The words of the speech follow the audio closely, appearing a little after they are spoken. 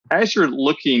as you're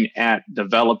looking at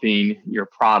developing your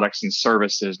products and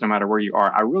services, no matter where you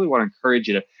are, I really want to encourage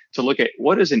you to look at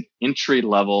what is an entry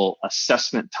level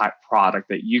assessment type product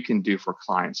that you can do for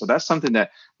clients. So that's something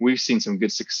that we've seen some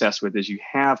good success with is you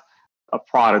have a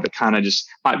product that kind of just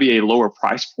might be a lower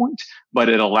price point, but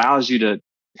it allows you to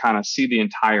kind of see the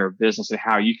entire business and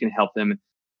how you can help them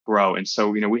grow. And so,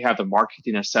 we have the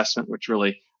marketing assessment, which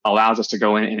really allows us to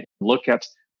go in and look at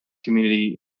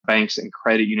community banks and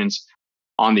credit unions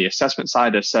on the assessment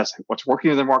side to assess what's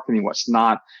working in their marketing, what's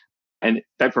not. And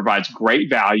that provides great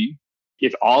value.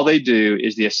 If all they do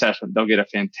is the assessment, they'll get a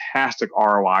fantastic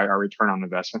ROI or return on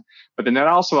investment. But then that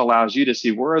also allows you to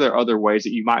see where are there other ways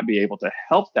that you might be able to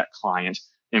help that client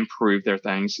improve their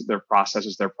things, their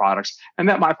processes, their products. And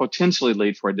that might potentially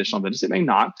lead for additional business. It may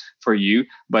not for you,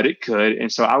 but it could.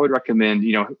 And so I would recommend,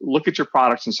 look at your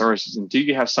products and services and do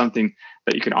you have something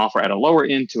that you can offer at a lower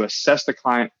end to assess the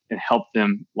client and help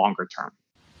them longer term?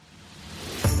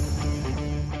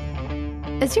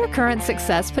 Is your current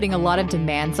success putting a lot of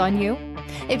demands on you?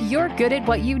 If you're good at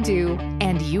what you do,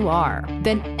 and you are,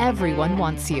 then everyone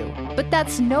wants you. But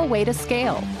that's no way to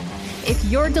scale. If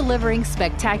you're delivering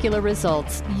spectacular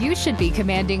results, you should be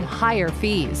commanding higher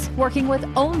fees, working with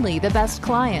only the best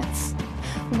clients.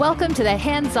 Welcome to the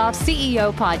Hands Off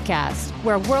CEO podcast,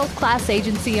 where world-class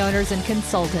agency owners and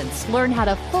consultants learn how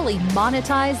to fully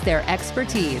monetize their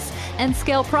expertise and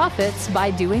scale profits by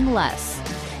doing less.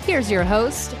 Here's your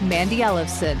host, Mandy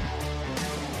Ellefson.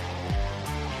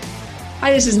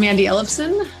 Hi, this is Mandy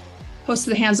Ellefson, host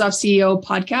of the Hands Off CEO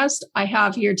podcast. I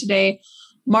have here today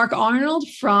Mark Arnold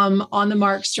from On the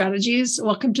Mark Strategies.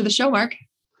 Welcome to the show, Mark.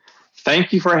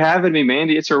 Thank you for having me,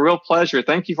 Mandy. It's a real pleasure.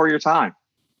 Thank you for your time.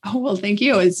 Oh, well, thank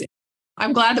you.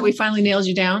 I'm glad that we finally nailed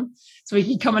you down so we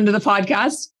can come into the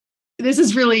podcast. This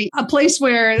is really a place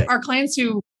where our clients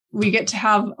who we get to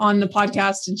have on the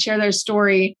podcast and share their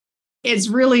story, it's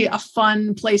really a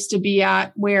fun place to be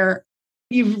at where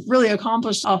you've really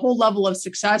accomplished a whole level of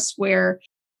success where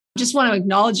I just want to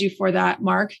acknowledge you for that,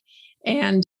 Mark.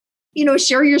 And,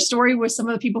 share your story with some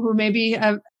of the people who maybe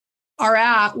are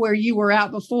at where you were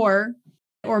at before,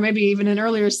 or maybe even an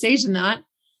earlier stage than that,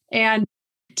 and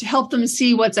to help them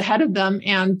see what's ahead of them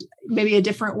and maybe a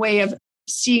different way of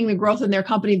seeing the growth in their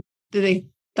company that they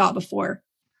thought before.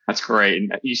 That's great.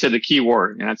 And you said the key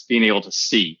word, and that's being able to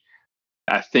see.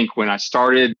 I think when I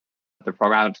started the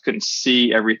program, I couldn't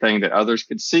see everything that others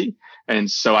could see. And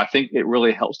so I think it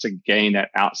really helps to gain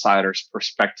that outsider's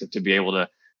perspective to be able to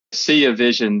see a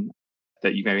vision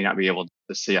that you maybe not be able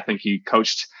to see. I think you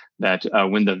coached that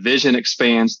when the vision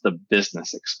expands, the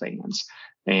business expands.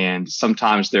 And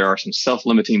sometimes there are some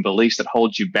self-limiting beliefs that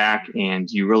hold you back, and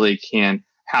you really can,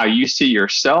 how you see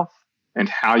yourself and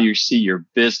how you see your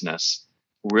business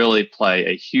really play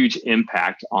a huge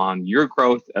impact on your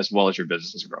growth as well as your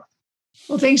business's growth.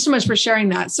 Well, thanks so much for sharing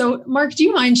that. So, Mark, do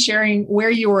you mind sharing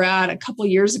where you were at a couple of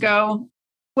years ago?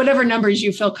 Whatever numbers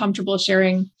you feel comfortable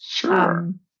sharing.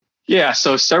 Sure. Yeah.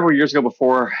 So several years ago,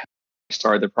 before I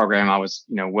started the program, I was,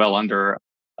 well under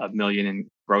 $1 million in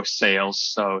gross sales.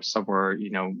 So somewhere,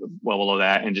 well below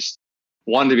that, and just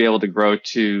wanted to be able to grow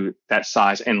to that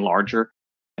size and larger.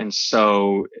 And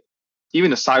so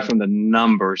even aside from the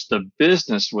numbers, the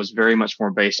business was very much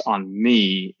more based on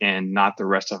me and not the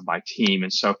rest of my team.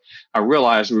 And so I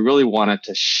realized we really wanted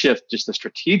to shift just the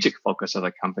strategic focus of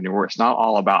the company, where it's not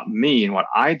all about me and what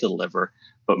I deliver,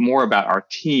 but more about our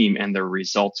team and the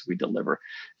results we deliver.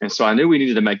 And so I knew we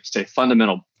needed to make just a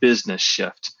fundamental business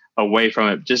shift away from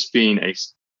it just being a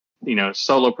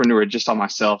solopreneur just on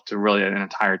myself to really an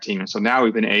entire team. And so now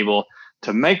we've been able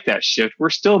to make that shift.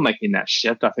 We're still making that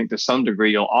shift. I think to some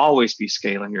degree, you'll always be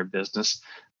scaling your business.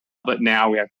 But now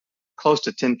we have close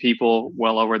to 10 people,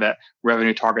 well over that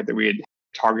revenue target that we had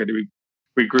targeted.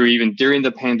 We grew even during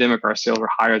the pandemic. Our sales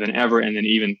were higher than ever. And then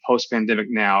even post-pandemic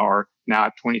now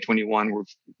at 2021, we're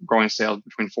growing sales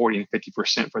between 40 and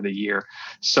 50% for the year.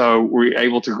 So we're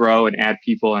able to grow and add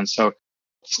people. And so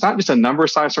it's not just a number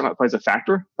size certainly plays a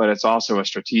factor, but it's also a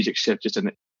strategic shift just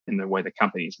in the way the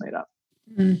company is made up.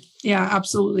 Yeah,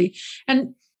 absolutely.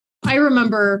 And I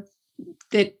remember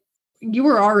that you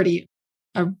were already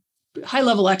a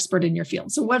high-level expert in your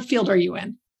field. So what field are you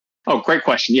in? Oh, great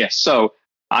question. Yes. So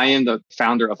I am the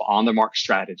founder of On the Mark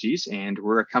Strategies, and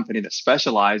we're a company that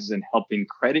specializes in helping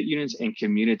credit unions and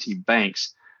community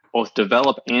banks both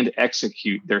develop and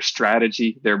execute their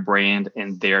strategy, their brand,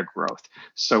 and their growth.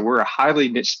 So we're a highly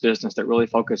niche business that really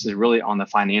focuses on the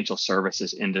financial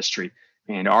services industry.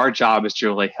 And our job is to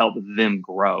really help them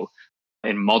grow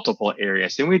in multiple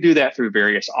areas. And we do that through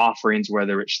various offerings,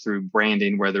 whether it's through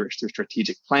branding, whether it's through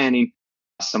strategic planning,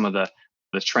 some of the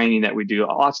the training that we do,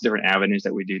 lots of different avenues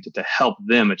that we do to help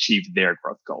them achieve their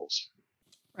growth goals.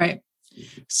 Right.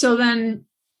 So then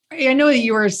I know that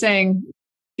you were saying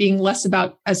being less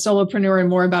about a solopreneur and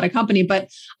more about a company, but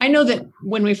I know that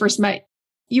when we first met,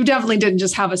 you definitely didn't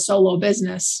just have a solo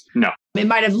business. No. It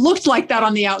might have looked like that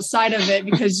on the outside of it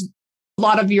because a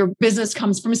lot of your business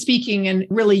comes from speaking and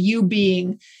really you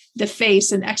being the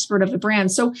face and expert of the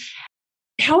brand. So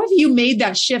how have you made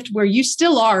that shift where you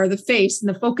still are the face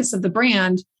and the focus of the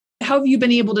brand? How have you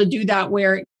been able to do that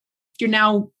where you're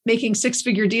now making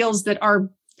six-figure deals that are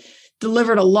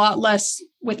delivered a lot less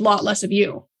with a lot less of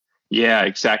you? Yeah,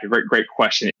 exactly. Great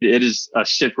question. It is a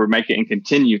shift we're making and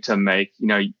continue to make.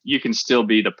 You can still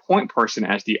be the point person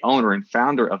as the owner and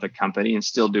founder of the company and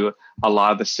still do a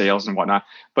lot of the sales and whatnot.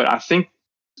 But I think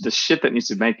the shift that needs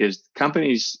to make is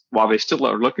companies, while they still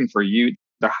are looking for you,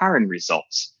 they're hiring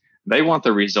results. They want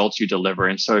the results you deliver.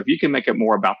 And so if you can make it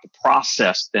more about the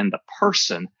process than the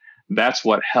person, that's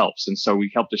what helps. And so we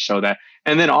help to show that.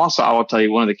 And then also, I will tell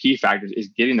you, one of the key factors is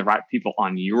getting the right people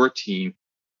on your team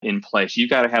in place.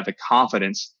 You've got to have the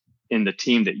confidence in the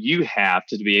team that you have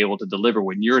to be able to deliver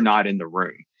when you're not in the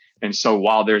room. And so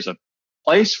while there's a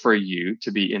place for you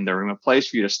to be in the room, a place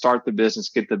for you to start the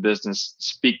business, get the business,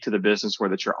 speak to the business,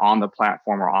 whether you're on the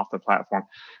platform or off the platform,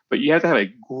 but you have to have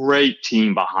a great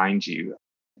team behind you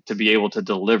to be able to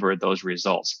deliver those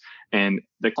results. And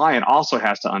the client also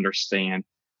has to understand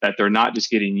that they're not just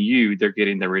getting you, they're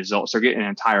getting the results. They're getting an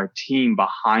entire team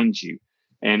behind you.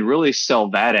 And really sell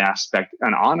that aspect.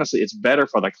 And honestly, it's better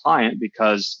for the client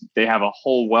because they have a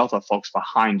whole wealth of folks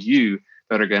behind you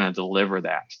that are going to deliver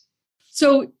that.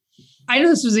 So I know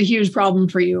this was a huge problem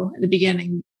for you at the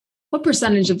beginning. What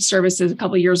percentage of services a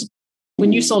couple of years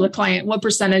when you sold a client, what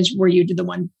percentage were you the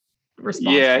one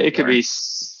responsible? Yeah, it could be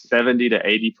 70 to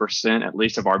 80% at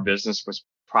least of our business was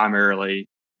primarily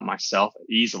myself,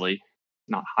 easily,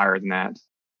 not higher than that.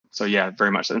 So yeah,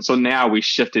 very much. And so now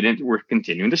we're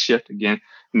continuing to shift again.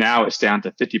 Now it's down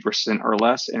to 50% or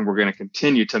less, and we're going to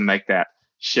continue to make that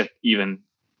shift even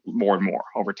more and more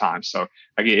over time. So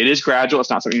again, it is gradual. It's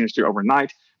not something you just do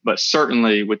overnight, but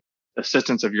certainly with the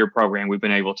assistance of your program, we've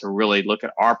been able to really look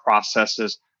at our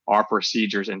processes, our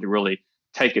procedures, and to really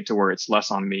take it to where it's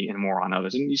less on me and more on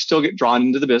others. And you still get drawn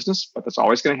into the business, but that's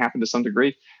always going to happen to some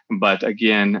degree. But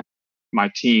again, my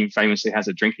team famously has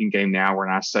a drinking game now where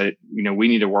I say, I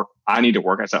need to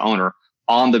work as an owner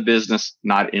on the business,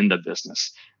 not in the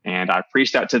business. And I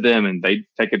preach that to them and they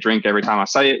take a drink every time I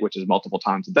say it, which is multiple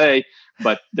times a day.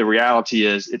 But the reality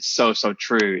is it's so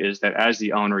true is that as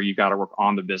the owner, you got to work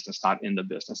on the business, not in the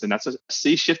business. And that's a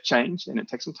sea shift change and it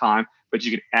takes some time, but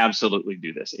you can absolutely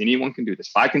do this. Anyone can do this.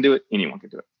 If I can do it, anyone can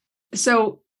do it.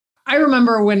 So I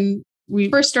remember when we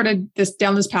first started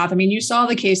down this path. I mean, you saw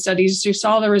the case studies, you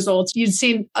saw the results, you'd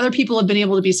seen other people have been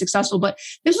able to be successful, but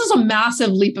this was a massive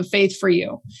leap of faith for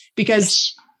you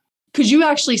because could you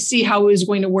actually see how it was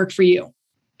going to work for you?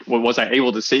 Well, was I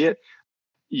able to see it?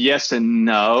 Yes and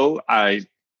no. I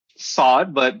saw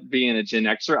it, but being a Gen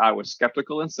Xer, I was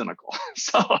skeptical and cynical.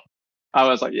 So I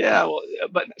was like, yeah, well,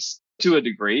 but to a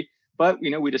degree, but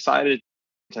we decided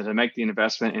to make the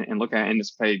investment and look at it, and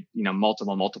it's paid,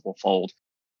 multiple fold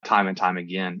time and time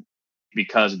again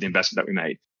because of the investment that we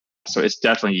made. So it's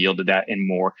definitely yielded that and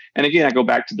more. And again, I go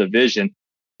back to the vision.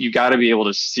 You got to be able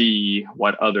to see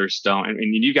what others don't.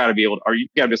 And you got to be able to, or you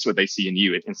got to see what they see in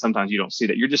you. And sometimes you don't see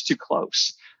that. You're just too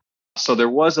close. So there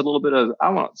was a little bit of, I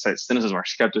won't say cynicism or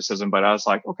skepticism, but I was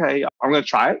like, okay, I'm going to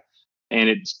try it. And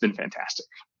it's been fantastic.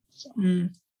 So.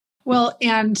 Well,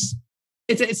 and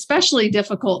it's especially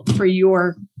difficult for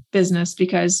your business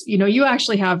because, you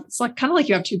actually have, it's like kind of like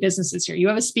you have two businesses here. You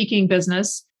have a speaking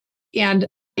business and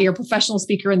you're a professional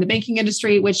speaker in the banking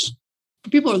industry, which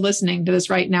people are listening to this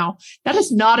right now. That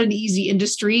is not an easy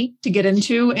industry to get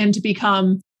into and to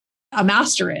become a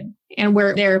master in, and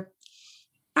where they're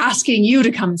asking you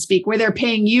to come and speak, where they're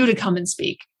paying you to come and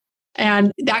speak.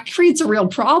 And that creates a real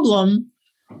problem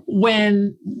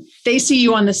when they see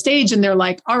you on the stage and they're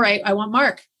like, all right, I want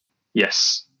Mark.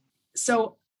 Yes.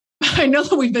 So I know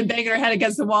that we've been banging our head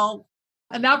against the wall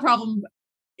and that problem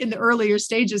in the earlier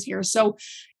stages here. So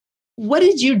what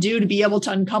did you do to be able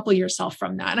to uncouple yourself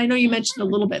from that? And I know you mentioned a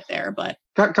little bit there, but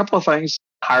a couple of things.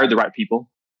 Hired the right people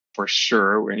for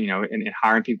sure. And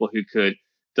hiring people who could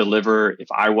deliver if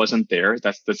I wasn't there.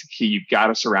 That's the key. You've got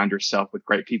to surround yourself with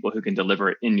great people who can deliver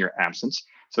it in your absence.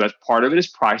 So that's part of it is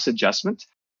price adjustment.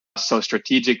 So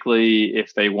strategically,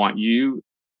 if they want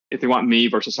me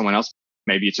versus someone else,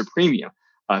 maybe it's a premium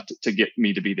to get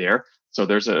me to be there. So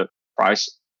there's a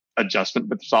price adjustment,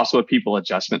 but there's also a people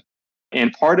adjustment.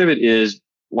 And part of it is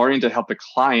learning to help the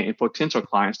client and potential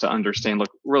clients to understand,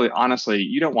 look, really honestly,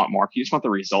 you don't want marketing, you just want the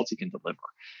results you can deliver.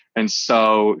 And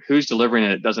so who's delivering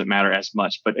it doesn't matter as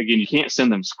much. But again, you can't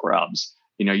send them scrubs.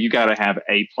 You got to have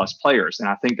A+ players. And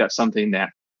I think that's something that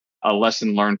a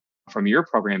lesson learned from your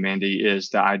program, Mandy, is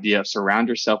the idea of surround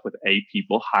yourself with A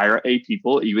people, hire A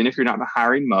people, even if you're not in the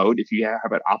hiring mode. If you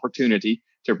have an opportunity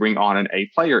to bring on an A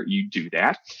player, you do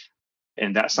that.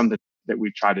 And that's something that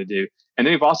we've tried to do. And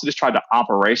then we've also just tried to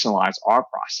operationalize our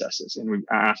processes. And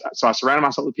so I surrounded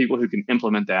myself with people who can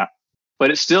implement that, but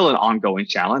it's still an ongoing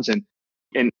challenge. And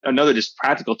another just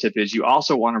practical tip is you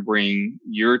also want to bring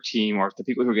your team or the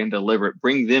people who are going to deliver it,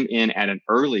 bring them in at an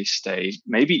early stage,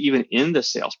 maybe even in the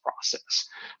sales process,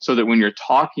 so that when you're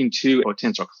talking to a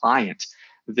potential client,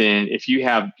 then if you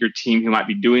have your team who might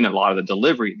be doing a lot of the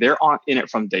delivery, they're in it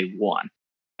from day one.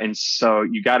 And so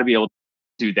you got to be able to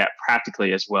do that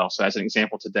practically as well. So as an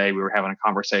example, today we were having a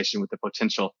conversation with a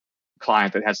potential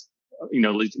client that has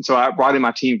leads. So I brought in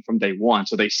my team from day one.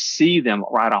 So they see them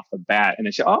right off the bat and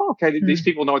they say, oh, okay, these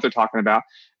people know what they're talking about.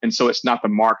 And so it's not the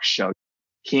mark show.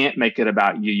 Can't make it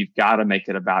about you. You've got to make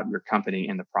it about your company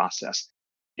in the process.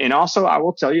 And also I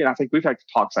will tell you, and I think we've had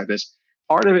talks like this,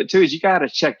 part of it too is you got to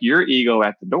check your ego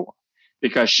at the door.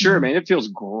 Because sure, man, it feels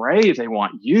great if they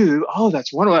want you. Oh,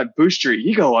 that's wonderful. That boosts your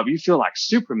ego up. You feel like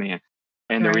Superman.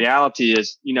 And the reality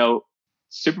is,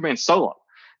 Superman's solo.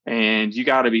 And you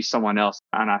got to be someone else.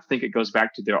 And I think it goes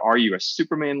back to are you a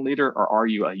Superman leader or are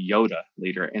you a Yoda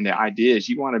leader? And the idea is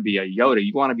you want to be a Yoda.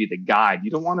 You want to be the guide.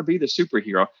 You don't want to be the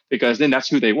superhero because then that's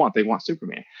who they want. They want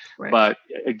Superman. Right. But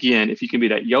again, if you can be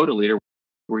that Yoda leader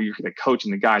where you're the coach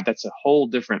and the guide, that's a whole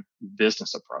different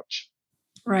business approach.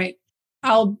 Right.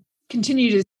 I'll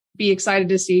continue to be excited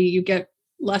to see you get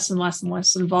less and less and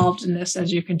less involved in this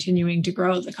as you're continuing to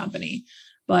grow the company.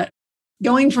 But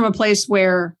going from a place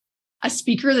where a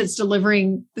speaker that's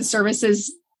delivering the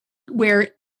services where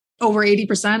over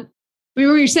 80%, we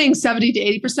were saying 70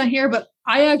 to 80% here, but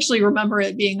I actually remember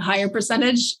it being higher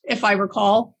percentage, if I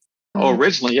recall. Oh,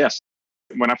 originally, yes.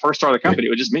 When I first started the company,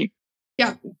 it was just me.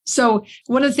 Yeah. So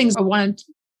one of the things I wanted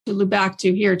to loop back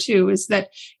to here too, is that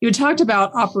you had talked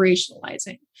about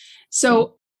operationalizing.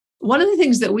 So one of the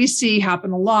things that we see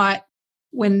happen a lot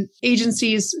when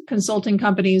agencies, consulting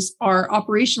companies are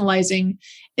operationalizing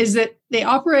is that they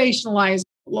operationalize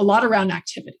a lot around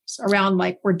activities, around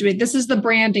like we're doing, this is the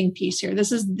branding piece here.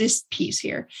 This is this piece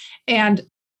here. And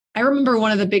I remember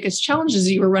one of the biggest challenges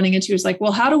you were running into is like,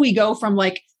 well, how do we go from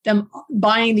like them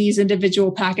buying these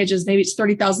individual packages? Maybe it's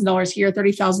 $30,000 here,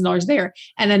 $30,000 there,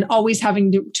 and then always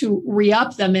having to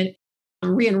re-up them and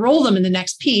re-enroll them in the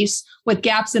next piece with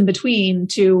gaps in between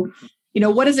to,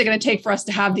 what is it going to take for us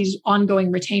to have these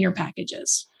ongoing retainer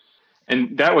packages?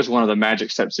 And that was one of the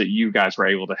magic steps that you guys were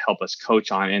able to help us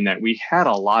coach on, in that we had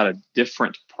a lot of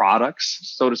different products,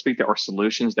 so to speak, that were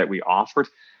solutions that we offered.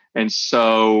 And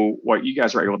so what you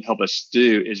guys were able to help us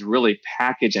do is really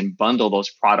package and bundle those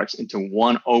products into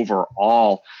one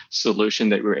overall solution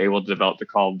that we were able to develop to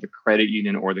call the Credit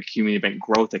Union or the Community Bank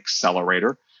Growth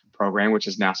Accelerator program, which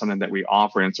is now something that we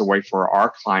offer. And it's a way for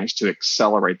our clients to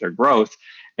accelerate their growth.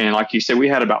 And like you said, we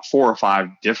had about 4 or 5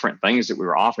 different things that we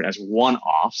were offering as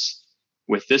one-offs.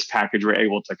 With this package, we're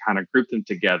able to kind of group them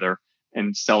together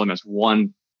and sell them as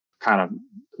one kind of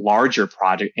larger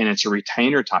project. And it's a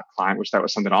retainer type client, which that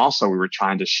was something also we were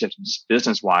trying to shift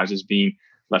business-wise, as being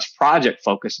less project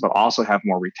focused, but also have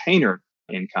more retainer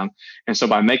income. And so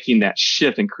by making that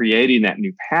shift and creating that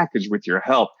new package with your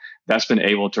help, that's been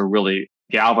able to really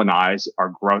galvanize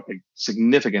our growth a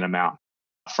significant amount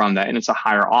from that. And it's a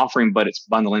higher offering, but it's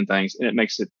bundling things and it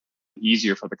makes it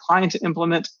easier for the client to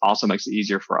implement, also makes it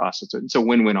easier for us. It's a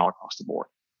win-win all across the board.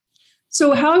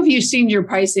 So how have you seen your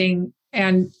pricing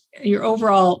and your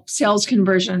overall sales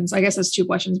conversions? I guess that's 2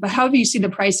 questions, but how have you seen the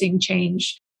pricing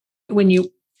change when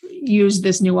you use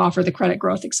this new offer, the Credit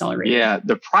Growth Accelerator? Yeah,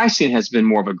 the pricing has been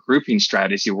more of a grouping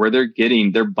strategy where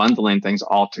they're bundling things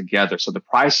all together. So the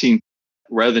pricing,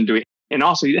 rather than doing, and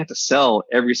also you didn't have to sell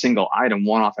every single item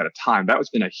one off at a time. That has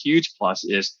been a huge plus,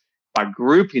 is by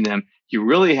grouping them, you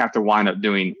really have to wind up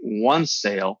doing one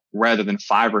sale rather than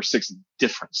 5 or 6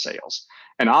 different sales.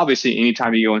 And obviously,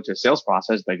 anytime you go into a sales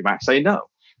process, they might say no.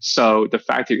 So the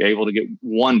fact that you're able to get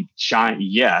one giant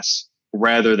yes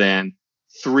rather than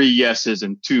 3 yeses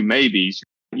and 2 maybes,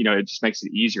 it just makes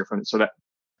it easier for them. So that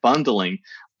bundling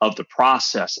of the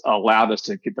process allowed us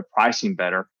to get the pricing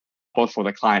better, both for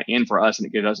the client and for us. And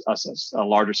it gives us a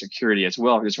larger security as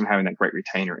well, just from having that great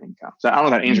retainer income. So I don't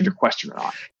know if that answered your question or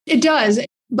not. It does.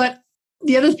 But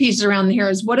the other piece around here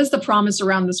is, what is the promise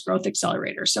around this growth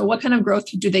accelerator? So what kind of growth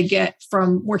do they get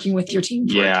from working with your team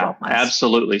for 12 months?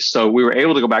 Absolutely. So we were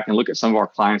able to go back and look at some of our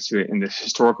clients who, in the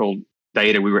historical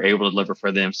data, we were able to deliver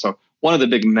for them. So one of the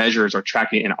big measures or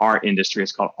tracking in our industry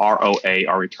is called ROA,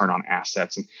 our return on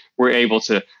assets. And we're able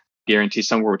to guarantee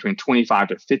somewhere between 25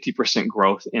 to 50%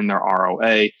 growth in their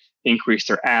ROA, increase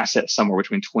their assets somewhere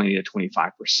between 20 to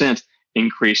 25%,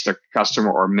 increase their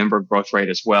customer or member growth rate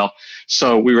as well.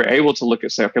 So we were able to look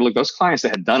at, say, okay, look, those clients that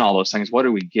had done all those things, what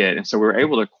do we get? And so we were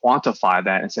able to quantify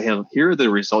that and say, hey, here are the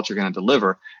results you're going to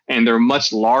deliver. And they're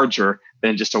much larger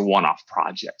than just a one-off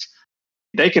project.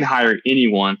 They can hire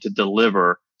anyone to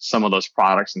deliver some of those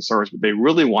products and services, but they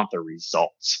really want the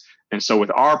results. And so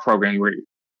with our program, we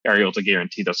are able to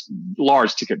guarantee those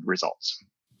large ticket results.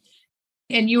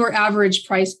 And your average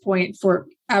price point for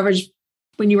average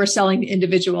when you were selling the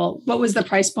individual, what was the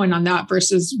price point on that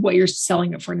versus what you're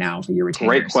selling it for now for your retainers?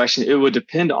 Great question. It would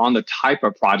depend on the type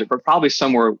of project, but probably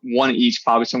somewhere one each,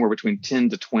 probably somewhere between 10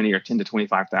 to 20 or 10 to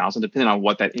 25,000, depending on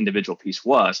what that individual piece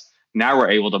was. Now we're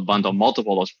able to bundle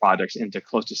multiple of those projects into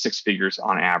close to six figures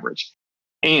on average.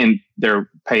 And they're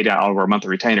paid out over a monthly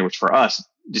retainer, which for us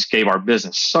just gave our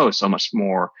business so much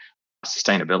more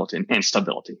sustainability and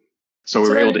stability. So we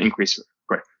were able to increase.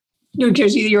 Great.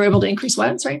 You were able to increase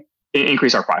what? Right?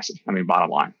 Increase our pricing. I mean, bottom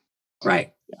line.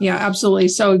 Right. Yeah, absolutely.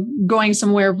 So going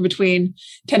somewhere between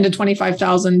 10 to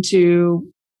 25,000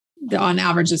 to on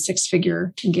average a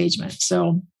six-figure engagement.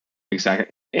 So exactly.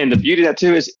 And the beauty of that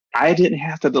too is I didn't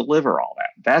have to deliver all that.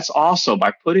 That's also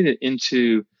by putting it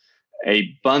into a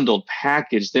bundled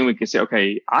package, then we can say,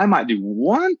 okay, I might do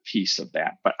one piece of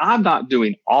that, but I'm not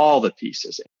doing all the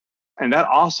pieces. And that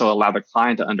also allowed the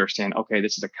client to understand, okay,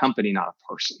 this is a company, not a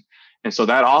person. And so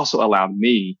that also allowed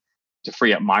me to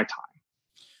free up my time.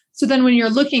 So then when you're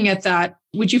looking at that,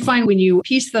 would you find when you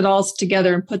piece that all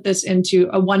together and put this into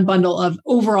a one bundle of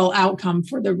overall outcome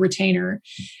for the retainer,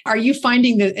 are you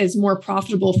finding that it's more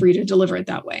profitable for you to deliver it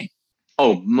that way?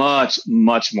 Oh, much,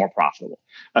 much more profitable,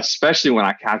 especially when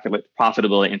I calculate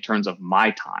profitability in terms of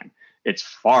my time. It's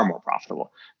far more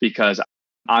profitable because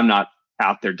I'm not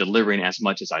out there delivering as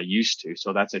much as I used to.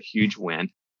 So that's a huge win.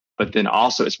 But then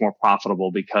also it's more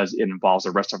profitable because it involves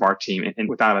the rest of our team. And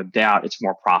without a doubt, it's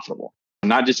more profitable.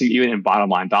 Not just even in bottom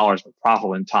line dollars, but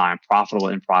profitable in time, profitable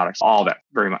in products, all that,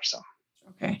 very much so.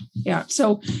 Okay. Yeah.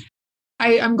 So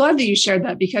I'm glad that you shared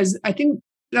that because I think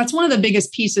that's one of the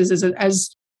biggest pieces is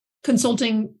as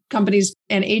consulting companies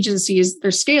and agencies, they're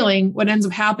scaling, what ends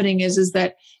up happening is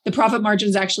that the profit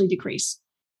margins actually decrease.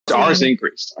 Ours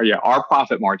increased. Yeah, our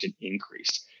profit margin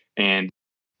increased. And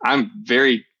I'm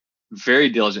very, very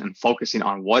diligent in focusing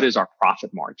on what is our profit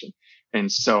margin.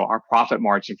 And so our profit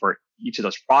margin for each of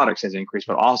those products has increased,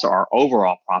 but also our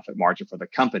overall profit margin for the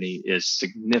company is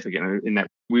significant in that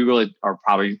we really are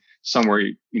probably somewhere,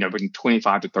 between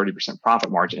 25 to 30%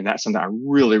 profit margin. And that's something I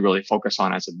really, really focus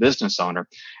on as a business owner.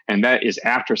 And that is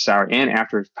after salary and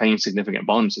after paying significant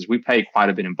bonuses. We pay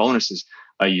quite a bit in bonuses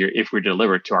a year if we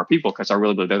deliver it to our people because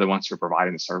they're the ones who are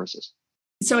providing the services.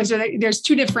 So there's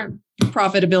two different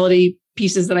profitability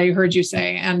pieces that I heard you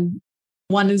say. And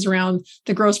one is around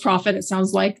the gross profit, it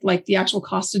sounds like the actual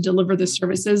cost to deliver the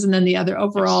services, and then the other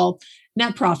overall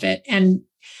net profit. And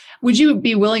would you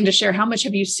be willing to share how much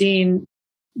have you seen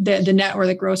the net or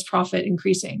the gross profit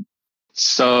increasing?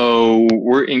 So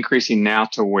we're increasing now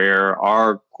to where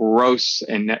our gross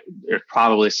and net are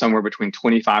probably somewhere between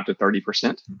 25 to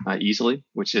 30% easily,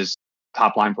 which is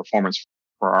top line performance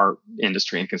for our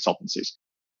industry and consultancies.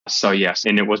 So yes,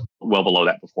 and it was well below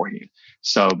that beforehand.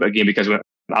 So again, because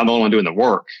I'm the only one doing the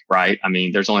work, right? I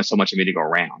mean, there's only so much of me to go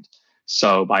around.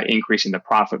 So by increasing the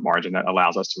profit margin, that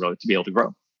allows us to be able to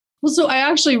grow. Well, so I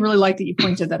actually really like that you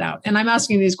pointed that out. And I'm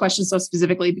asking these questions so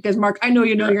specifically because Mark, I know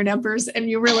you know your numbers and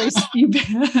you really,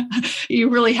 you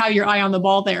really have your eye on the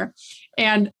ball there.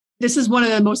 And this is one of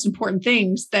the most important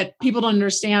things that people don't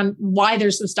understand why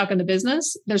they're so stuck in the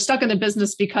business. They're stuck in the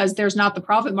business because there's not the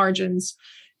profit margins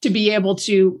to be able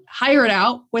to hire it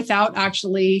out without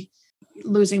actually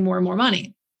losing more and more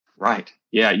money. Right.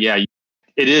 Yeah.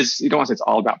 It is. You don't want to say it's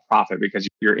all about profit because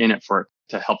you're in it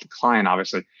to help the client,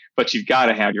 obviously, but you've got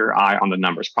to have your eye on the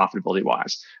numbers profitability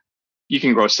wise. You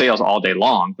can grow sales all day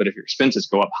long, but if your expenses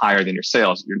go up higher than your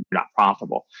sales, you're not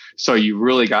profitable. So you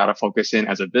really got to focus in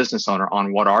as a business owner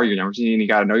on what are your numbers, and you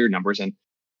got to know your numbers. And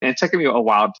it's taken me a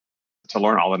while to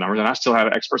learn all the numbers. And I still have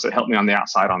experts that help me on the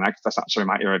outside on that because that's not necessarily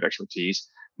my area of expertise,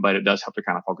 but it does help to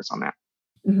kind of focus on that.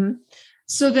 Mm-hmm.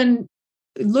 So then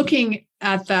looking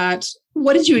at that,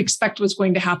 what did you expect was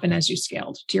going to happen as you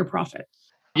scaled to your profit?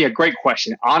 Yeah, great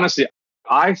question. Honestly,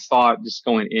 I thought just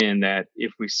going in that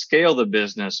if we scale the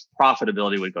business,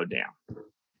 profitability would go down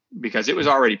because it was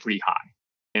already pretty high.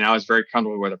 And I was very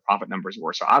comfortable where the profit numbers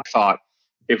were. So I thought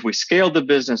if we scaled the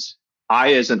business,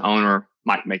 I, as an owner,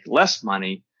 might make less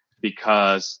money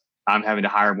because I'm having to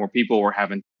hire more people or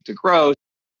having to grow.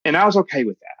 And I was okay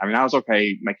with that. I mean, I was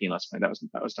okay making less money.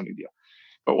 That was no big deal.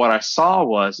 But what I saw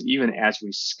was even as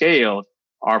we scaled,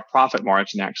 our profit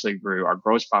margin actually grew, our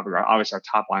gross profit grew. Obviously, our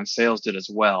top line sales did as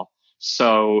well.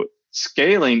 So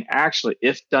scaling actually,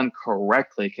 if done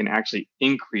correctly, can actually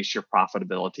increase your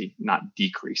profitability, not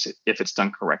decrease it if it's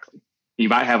done correctly. You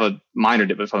might have a minor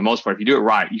dip, but for the most part, if you do it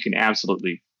right, you can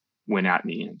absolutely win out in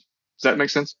the end. Does that make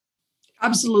sense?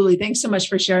 Absolutely. Thanks so much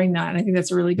for sharing that. And I think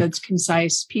that's a really good,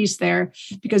 concise piece there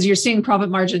because you're seeing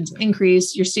profit margins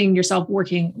increase. You're seeing yourself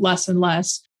working less and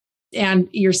less, and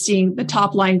you're seeing the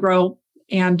top line grow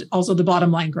and also the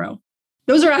bottom line grow.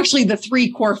 Those are actually the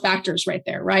three core factors right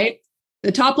there, right?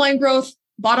 The top line growth,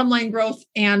 bottom line growth,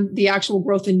 and the actual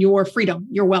growth in your freedom,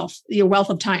 your wealth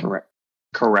of time.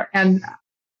 Correct. And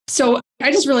so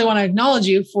I just really want to acknowledge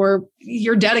you for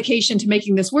your dedication to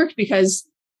making this work because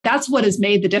that's what has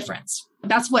made the difference.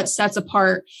 That's what sets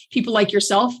apart people like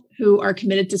yourself who are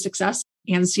committed to success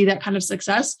and see that kind of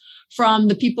success from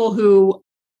the people who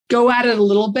go at it a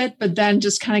little bit, but then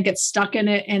just kind of get stuck in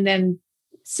it and then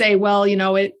say, well,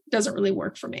 it doesn't really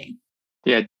work for me.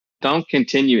 Yeah. Don't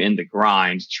continue in the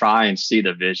grind. Try and see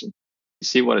the vision.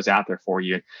 See what is out there for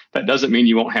you. That doesn't mean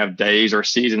you won't have days or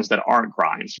seasons that aren't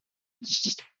grinds. It's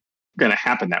just going to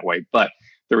happen that way. But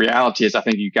the reality is, I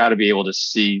think you got to be able to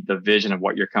see the vision of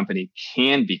what your company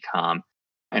can become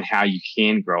and how you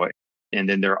can grow it. And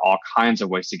then there are all kinds of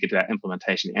ways to get to that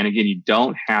implementation. And again, you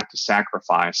don't have to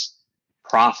sacrifice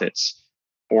profits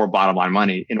or bottom line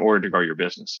money in order to grow your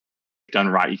business. Done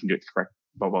right, you can do it correct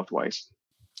both ways.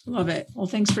 Love it. Well,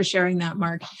 thanks for sharing that,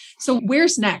 Mark. So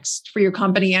where's next for your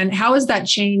company and how has that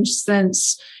changed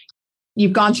since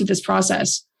you've gone through this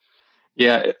process?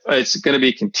 Yeah, it's going to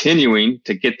be continuing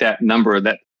to get that number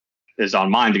that is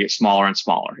on mine to get smaller and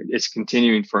smaller. It's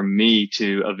continuing for me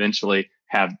to eventually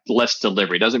have less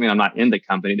delivery. It doesn't mean I'm not in the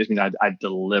company. It just means I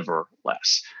deliver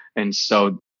less. And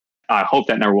so I hope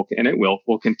that number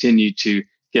will continue to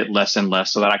get less and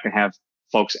less so that I can have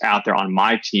folks out there on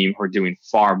my team who are doing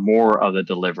far more of the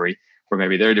delivery, where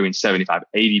maybe they're doing 75,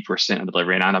 80% of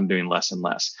delivery and I'm doing less and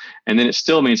less. And then it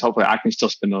still means hopefully I can still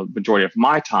spend the majority of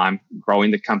my time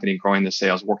growing the company, growing the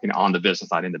sales, working on the business,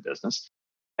 not in the business.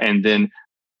 And then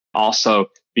also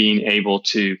being able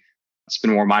to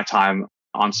spend more of my time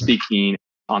on speaking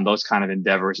on those kind of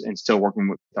endeavors and still working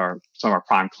with some of our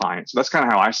prime clients. So that's kind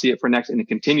of how I see it for next, and to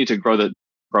continue to grow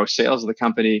sales of the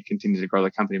company, continue to grow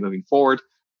the company moving forward.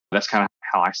 That's kind of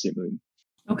how I see it moving.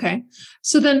 Okay.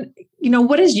 So then,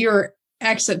 what is your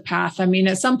exit path? I mean,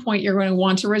 at some point you're going to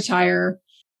want to retire.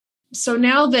 So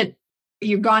now that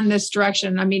you've gone this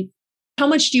direction, I mean, how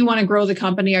much do you want to grow the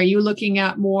company? Are you looking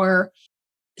at more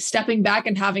stepping back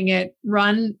and having it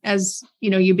run as,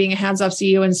 you being a hands-off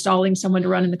CEO, installing someone to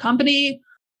run in the company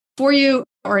for you,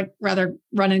 or rather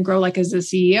run and grow like as a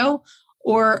CEO?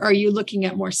 Or are you looking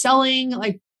at more selling?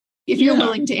 Like, if you're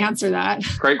willing to answer that.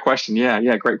 Great question. Yeah,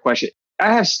 great question.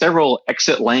 I have several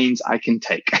exit lanes I can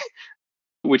take,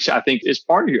 which I think is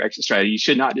part of your exit strategy. You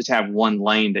should not just have one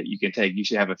lane that you can take. You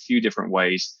should have a few different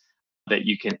ways that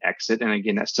you can exit. And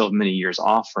again, that's still many years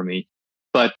off for me.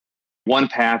 But one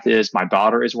path is my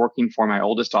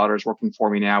oldest daughter is working for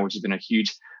me now, which has been a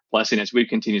huge blessing as we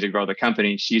continue to grow the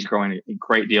company. She's growing a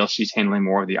great deal. She's handling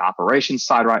more of the operations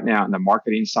side right now and the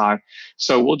marketing side.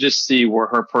 So we'll just see where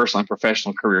her personal and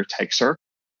professional career takes her.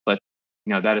 But,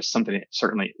 that is something,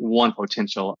 certainly one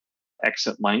potential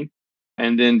exit lane.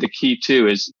 And then the key too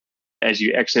is as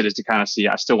you exit is to kind of see,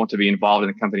 I still want to be involved in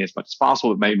the company as much as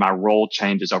possible, but maybe my role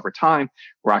changes over time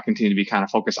where I continue to be kind of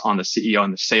focused on the CEO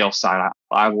and the sales side.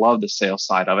 I love the sales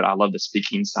side of it. I love the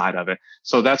speaking side of it.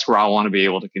 So that's where I want to be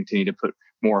able to continue to put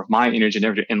more of my energy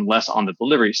and less on the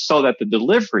delivery so that the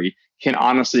delivery can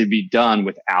honestly be done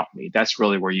without me. That's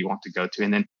really where you want to go to.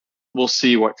 And then we'll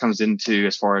see what comes into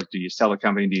as far as, do you sell the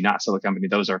company? Do you not sell the company?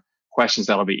 Those are questions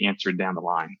that'll be answered down the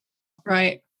line.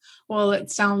 Right. Well, it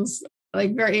sounds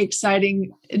like very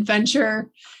exciting adventure.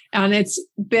 And it's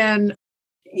been,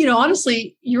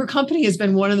 honestly, your company has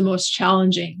been one of the most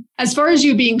challenging as far as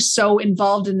you being so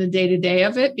involved in the day-to-day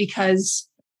of it, because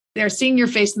they're seeing your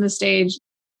face on the stage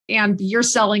and you're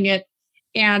selling it.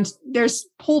 And there's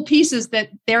whole pieces that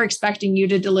they're expecting you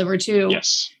to deliver too.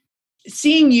 Yes.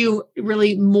 Seeing you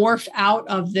really morph out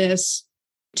of this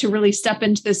to really step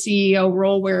into the CEO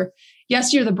role where,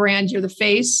 yes, you're the brand, you're the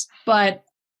face, but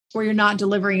where you're not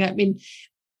delivering it. I mean,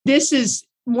 this is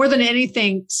more than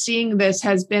anything, seeing this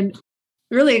has been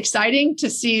really exciting to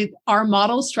see our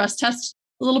model stress test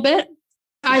a little bit.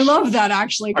 I love that,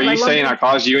 actually. Are you saying I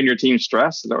caused you and your team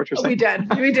stress? Is that what you're saying?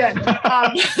 We did.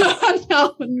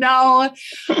 No.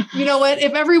 You know what?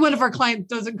 If every one of our clients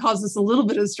doesn't cause us a little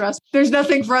bit of stress, there's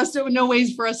no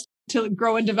ways for us to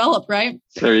grow and develop, right?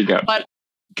 There you go. But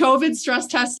COVID stress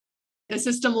tests the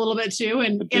system a little bit too.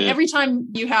 And every time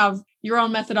you have your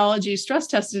own methodology stress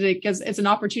tested, it's an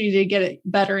opportunity to get it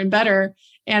better and better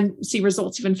and see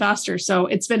results even faster. So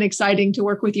it's been exciting to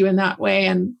work with you in that way.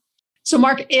 And so,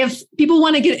 Mark, if people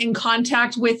want to get in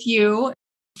contact with you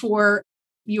for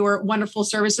your wonderful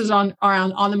services on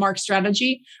the Mark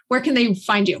strategy, where can they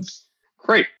find you?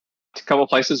 Great. A couple of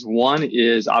places. One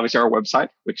is obviously our website,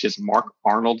 which is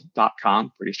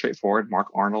markarnold.com. Pretty straightforward,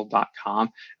 markarnold.com.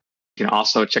 You can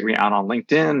also check me out on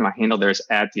LinkedIn. My handle there is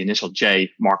at the initial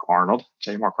J, Mark Arnold.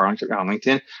 Check me out on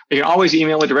LinkedIn. But you can always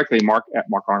email me directly,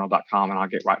 mark@markarnold.com, and I'll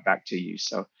get right back to you.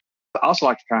 So I also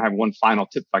like to kind of have one final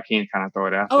tip, if I can kind of throw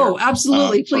it out there. Oh,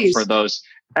 absolutely. Please. For those,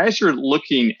 as you're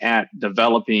looking at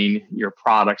developing your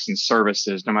products and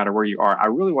services, no matter where you are, I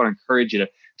really want to encourage you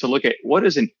to look at what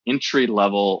is an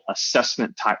entry-level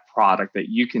assessment type product that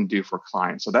you can do for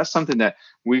clients. So that's something that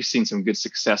we've seen some good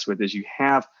success with, is you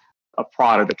have a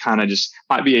product that kind of just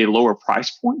might be a lower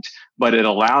price point, but it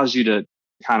allows you to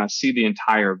kind of see the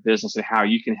entire business and how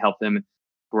you can help them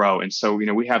grow. And so,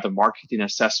 we have the marketing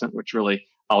assessment, which really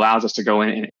allows us to go in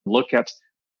and look at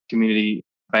community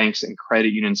banks and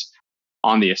credit unions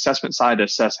on the assessment side to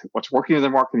assess what's working in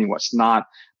their marketing, what's not.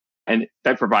 And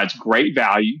that provides great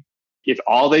value. If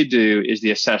all they do is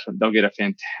the assessment, they'll get a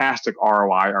fantastic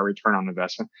ROI, or return on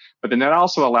investment. But then that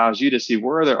also allows you to see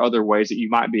where are there other ways that you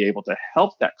might be able to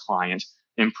help that client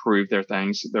improve their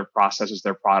things, their processes,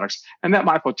 their products. And that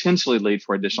might potentially lead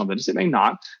for additional business. It may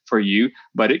not for you,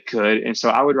 but it could. And so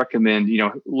I would recommend,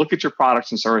 look at your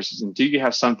products and services, and do you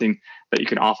have something that you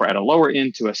can offer at a lower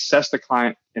end to assess the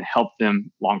client and help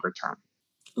them longer term?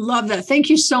 Love that. Thank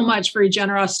you so much for your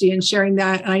generosity and sharing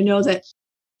that. And I know that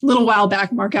a little while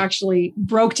back, Mark actually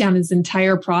broke down his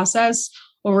entire process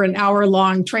over an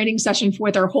hour-long training session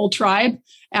with our whole tribe.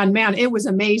 And man, it was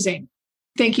amazing.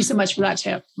 Thank you so much for that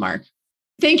tip, Mark.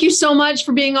 Thank you so much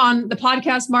for being on the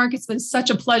podcast, Mark. It's been such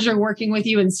a pleasure working with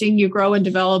you and seeing you grow and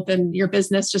develop and your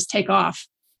business just take off.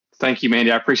 Thank you,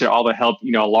 Mandy. I appreciate all the help.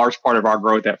 A large part of our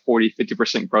growth, that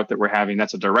 40-50% growth that we're having,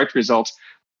 that's a direct result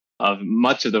of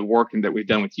much of the work that we've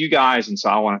done with you guys. And so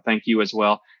I want to thank you as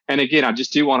well. And again, I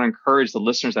just do want to encourage the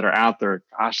listeners that are out there,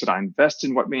 gosh, should I invest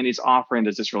in what Mandy's offering?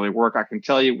 Does this really work? I can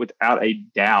tell you without a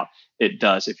doubt, it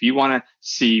does. If you want to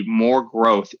see more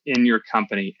growth in your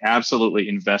company, absolutely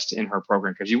invest in her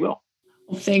program, because you will.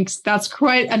 Well, thanks. That's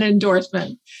quite an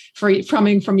endorsement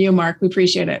coming from you, Mark. We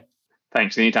appreciate it.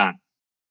 Thanks. Anytime.